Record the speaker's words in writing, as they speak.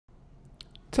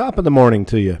Top of the morning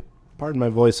to you. Pardon my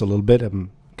voice a little bit.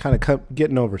 I'm kind of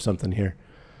getting over something here.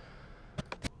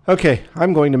 Okay,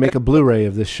 I'm going to make a Blu-ray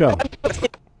of this show.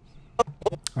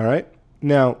 All right.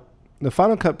 Now, the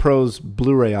Final Cut Pro's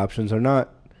Blu-ray options are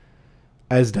not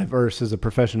as diverse as a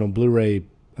professional Blu-ray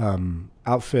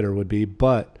outfitter would be,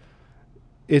 but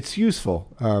it's useful.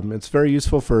 It's very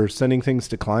useful for sending things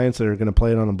to clients that are going to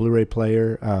play it on a Blu-ray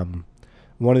player.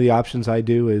 One of the options I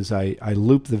do is I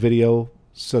loop the video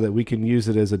so that we can use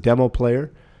it as a demo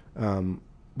player.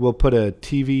 We'll put a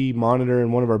TV monitor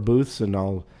in one of our booths, and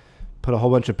I'll put a whole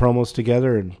bunch of promos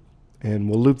together, and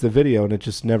we'll loop the video, and it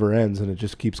just never ends, and it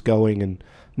just keeps going, and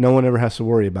no one ever has to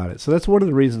worry about it. So that's one of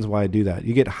the reasons why I do that.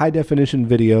 You get high-definition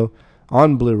video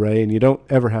on Blu-ray, and you don't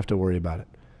ever have to worry about it.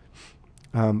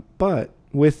 But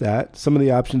with that, some of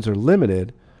the options are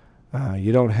limited.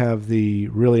 You don't have the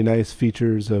really nice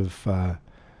features of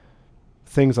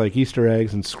things like Easter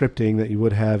eggs and scripting that you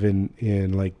would have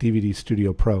in like DVD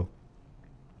Studio Pro.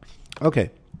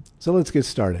 Okay, so let's get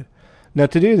started. Now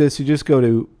to do this, you just go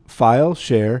to File,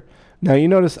 Share. Now you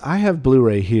notice I have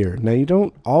Blu-ray here. Now you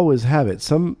don't always have it.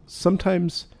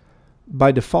 Sometimes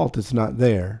by default it's not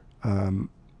there.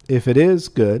 If it is,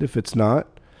 good. If it's not,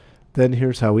 then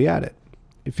here's how we add it.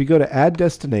 If you go to Add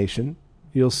Destination,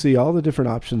 you'll see all the different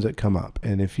options that come up.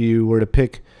 And if you were to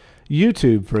pick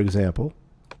YouTube, for example,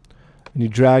 and you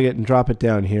drag it and drop it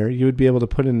down here, you would be able to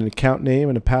put in an account name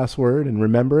and a password and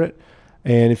remember it.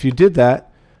 And if you did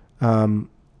that,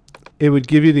 it would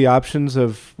give you the options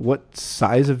of what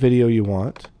size of video you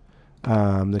want,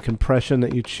 the compression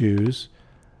that you choose,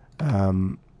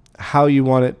 how you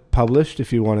want it published,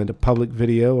 if you wanted a public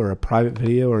video or a private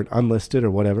video or an unlisted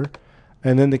or whatever,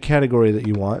 and then the category that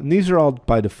you want. And these are all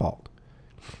by default.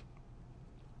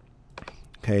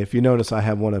 Okay, if you notice I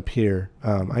have one up here,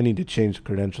 I need to change the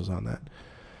credentials on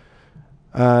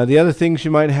that. The other things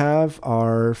you might have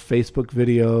are Facebook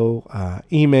video,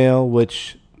 email,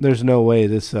 which there's no way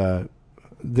this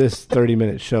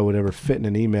 30-minute show would ever fit in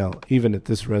an email, even at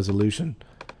this resolution.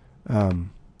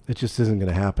 It just isn't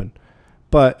going to happen.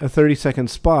 But a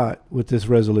 30-second spot with this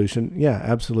resolution, yeah,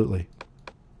 absolutely.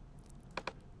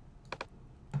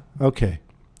 Okay.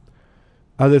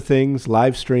 Other things,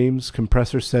 live streams,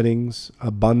 compressor settings, a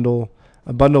bundle.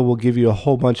 A bundle will give you a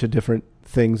whole bunch of different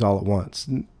things all at once.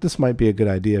 This might be a good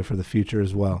idea for the future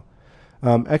as well.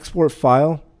 Export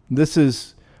file. This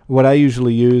is what I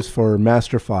usually use for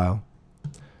master file.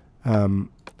 Now,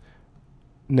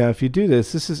 if you do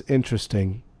this, this is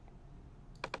interesting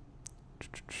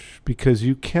because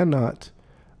you cannot,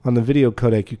 on the video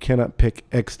codec, you cannot pick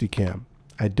XDCAM.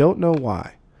 I don't know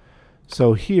why.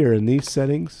 So here in these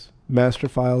settings, master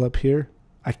file up here,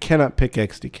 I cannot pick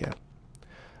XDCAM.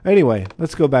 Anyway,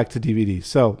 let's go back to DVD.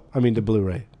 To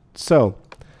Blu-ray. So,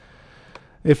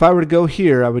 if I were to go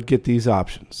here, I would get these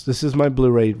options. This is my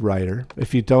Blu-ray writer.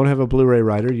 If you don't have a Blu-ray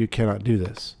writer, you cannot do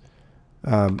this.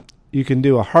 You can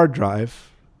do a hard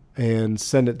drive and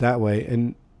send it that way.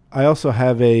 And I also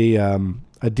have a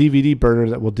DVD burner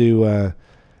that will do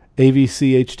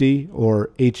AVC HD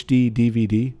or HD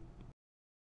DVD.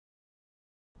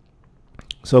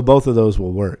 So both of those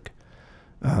will work.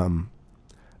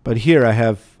 But here I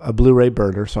have a Blu-ray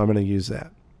burner, so I'm going to use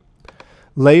that.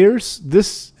 Layers,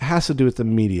 this has to do with the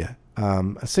media.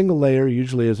 A single layer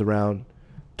usually is around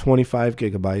 25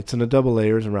 gigabytes, and a double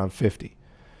layer is around 50.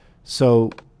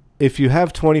 So if you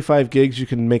have 25 gigs, you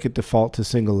can make it default to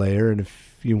single layer, and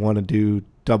if you want to do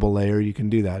double layer, you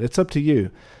can do that. It's up to you.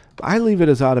 I leave it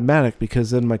as automatic because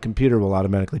then my computer will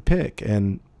automatically pick,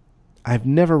 and I've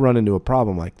never run into a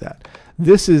problem like that.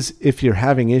 This is if you're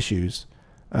having issues,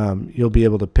 you'll be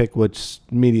able to pick which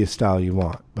media style you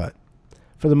want, but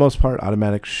for the most part,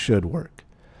 automatic should work.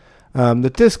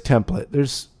 The disc template,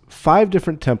 there's 5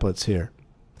 different templates here.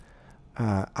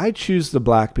 I choose the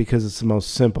black because it's the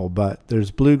most simple, but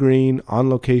there's blue, green, on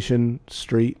location,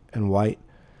 street, and white.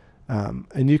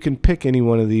 And you can pick any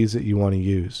one of these that you want to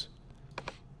use.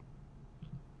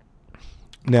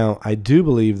 Now, I do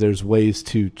believe there's ways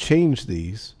to change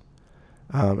these,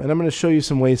 and I'm going to show you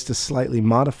some ways to slightly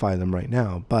modify them right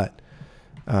now, but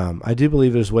I do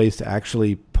believe there's ways to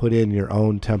actually put in your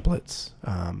own templates.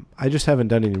 I just haven't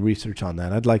done any research on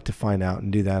that. I'd like to find out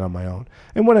and do that on my own.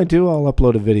 And when I do, I'll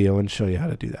upload a video and show you how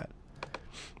to do that.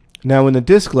 Now, when the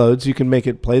disc loads, you can make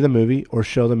it play the movie or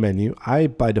show the menu. I,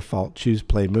 by default, choose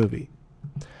play movie.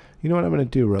 You know what I'm going to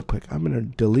do real quick? I'm going to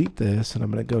delete this, and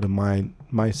I'm going to go to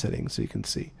my settings so you can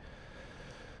see.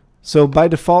 So by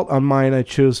default on mine, I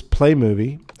chose play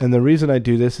movie. And the reason I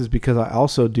do this is because I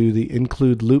also do the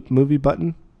include loop movie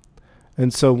button.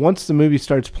 And so once the movie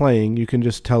starts playing, you can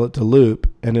just tell it to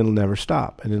loop and it'll never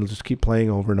stop. And it'll just keep playing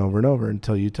over and over and over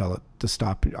until you tell it to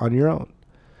stop on your own.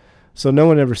 So no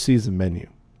one ever sees the menu.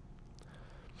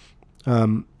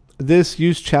 This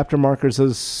use chapter markers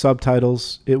as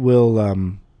subtitles. It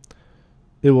will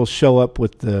show up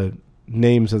with the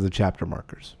names of the chapter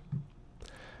markers.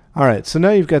 All right, so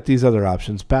now you've got these other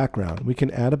options. Background. We can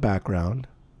add a background.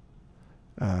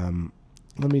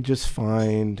 Let me just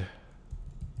find...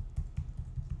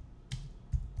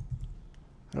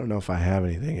 I don't know if I have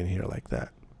anything in here like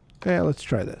that. Yeah, let's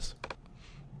try this.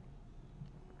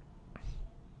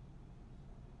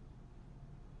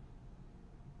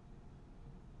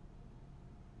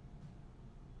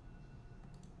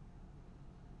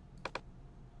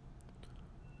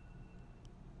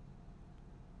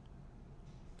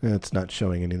 It's not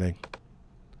showing anything.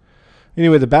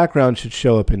 Anyway, the background should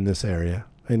show up in this area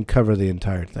and cover the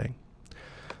entire thing.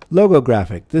 Logo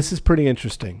graphic. This is pretty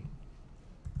interesting.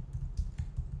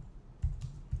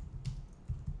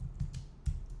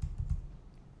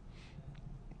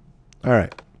 All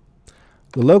right.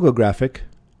 The logo graphic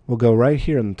will go right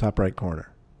here in the top right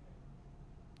corner.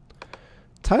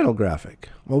 Title graphic.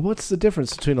 Well, what's the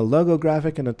difference between a logo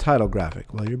graphic and a title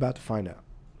graphic? Well, you're about to find out.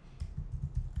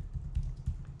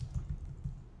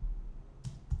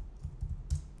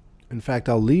 In fact,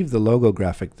 I'll leave the logo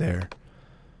graphic there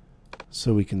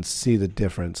so we can see the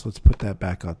difference. Let's put that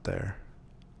back up there.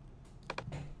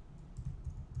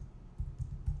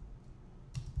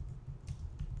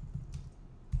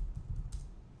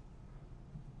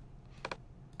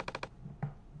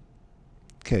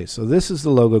 Okay, so this is the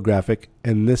logo graphic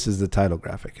and this is the title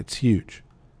graphic. It's huge.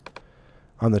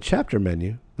 On the chapter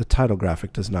menu, the title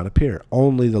graphic does not appear.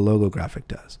 Only the logo graphic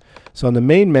does. So on the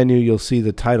main menu, you'll see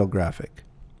the title graphic,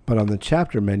 but on the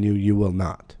chapter menu, you will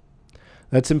not.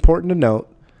 That's important to note.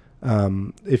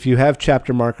 If you have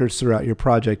chapter markers throughout your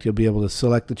project, you'll be able to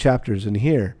select the chapters in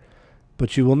here,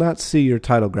 but you will not see your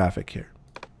title graphic here.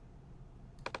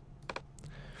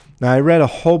 Now, I read a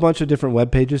whole bunch of different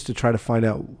web pages to try to find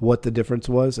out what the difference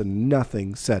was, and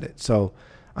nothing said it. So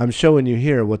I'm showing you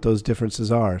here what those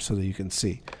differences are so that you can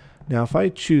see. Now, if I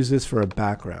choose this for a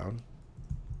background,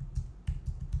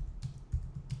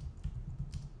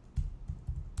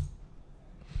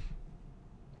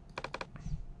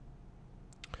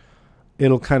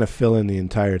 it'll kind of fill in the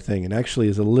entire thing, and actually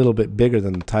is a little bit bigger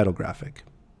than the title graphic.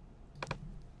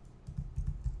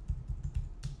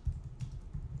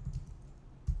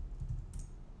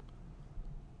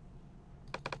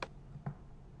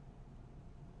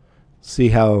 See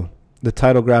how the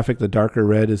title graphic, the darker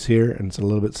red, is here, and it's a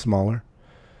little bit smaller.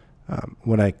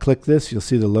 When I click this, you'll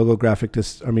see the logo graphic,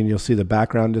 you'll see the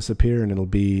background disappear, and it'll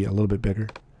be a little bit bigger.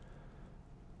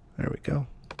 There we go.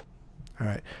 All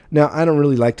right. Now, I don't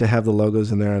really like to have the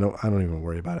logos in there. I don't even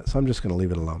worry about it, so I'm just going to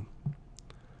leave it alone.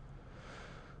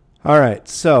 All right,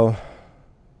 so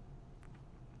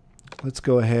let's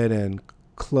go ahead and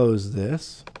close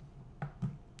this,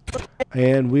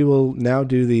 and we will now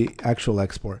do the actual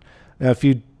export. Now, if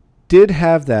you did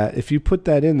have that, if you put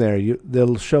that in there,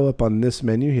 they'll show up on this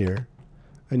menu here,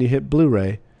 and you hit Blu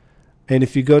Ray. And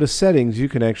if you go to settings, you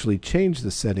can actually change the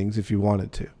settings if you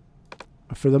wanted to.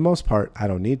 But for the most part, I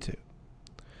don't need to.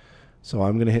 So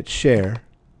I'm going to hit Share,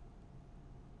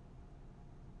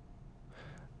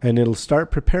 and it'll start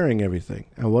preparing everything.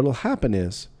 And what will happen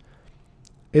is,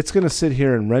 it's going to sit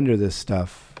here and render this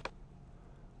stuff,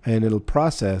 and it'll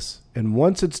process. And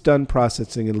once it's done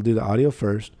processing, it'll do the audio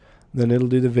first. Then it'll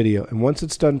do the video. And once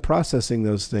it's done processing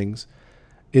those things,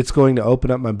 it's going to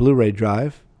open up my Blu Ray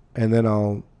drive, and then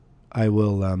I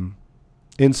will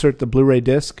insert the Blu Ray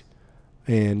disc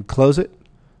and close it,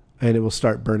 and it will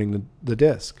start burning the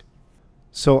disc.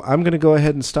 So I'm going to go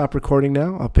ahead and stop recording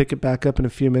now. I'll pick it back up in a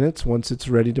few minutes once it's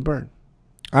ready to burn.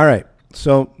 All right,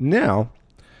 so now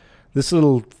this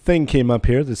little thing came up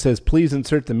here that says, please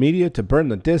insert the media to burn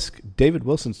the disc. David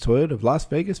Wilson's Toyota of Las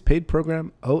Vegas, paid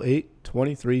program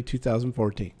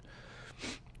 08-23-2014.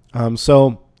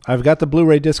 So I've got the Blu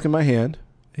Ray disc in my hand.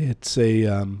 It's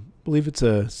I believe it's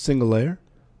a single layer.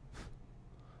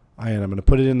 And I'm going to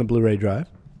put it in the Blu Ray drive.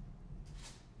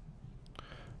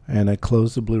 And I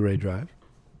close the Blu Ray drive.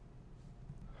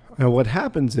 And what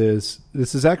happens is,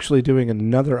 this is actually doing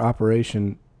another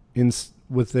operation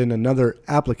within another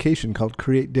application called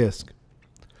Create Disk.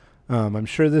 I'm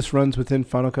sure this runs within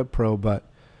Final Cut Pro, but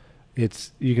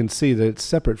you can see that it's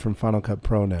separate from Final Cut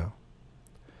Pro now.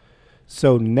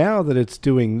 So now that it's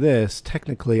doing this,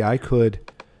 technically I could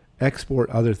export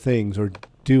other things or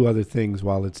do other things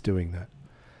while it's doing that.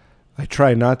 I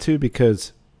try not to,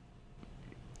 because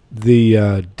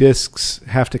the discs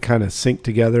have to kind of sync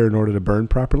together in order to burn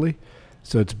properly.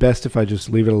 So it's best if I just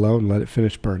leave it alone and let it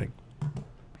finish burning.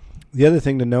 The other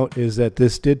thing to note is that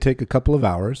this did take a couple of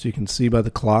hours. You can see by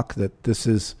the clock that this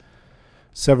is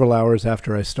several hours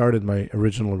after I started my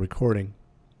original recording.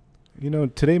 You know,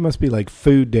 today must be like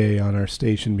food day on our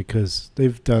station because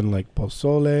they've done like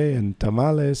pozole and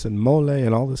tamales and mole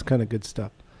and all this kind of good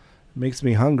stuff. It makes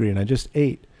me hungry, and I just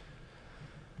ate.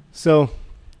 So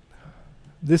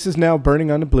this is now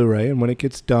burning on a Blu-ray, and when it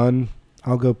gets done,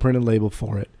 I'll go print a label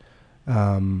for it.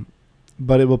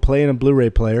 But it will play in a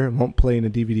Blu-ray player. It won't play in a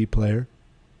DVD player.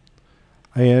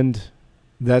 And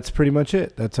that's pretty much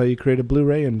it. That's how you create a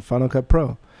Blu-ray in Final Cut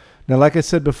Pro. Now, like I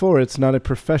said before, it's not a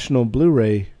professional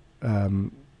Blu-ray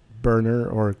burner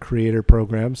or creator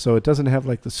program, so it doesn't have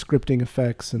like the scripting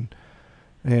effects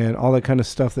and all that kind of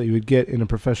stuff that you would get in a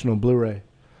professional Blu-ray.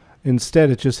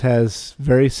 Instead, it just has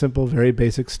very simple, very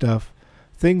basic stuff,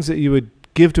 things that you would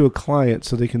give to a client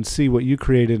so they can see what you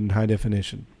created in high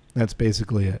definition. That's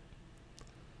basically it.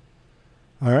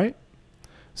 All right.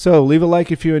 So leave a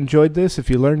like if you enjoyed this, if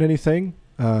you learned anything.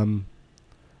 And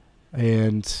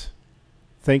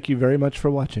thank you very much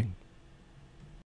for watching.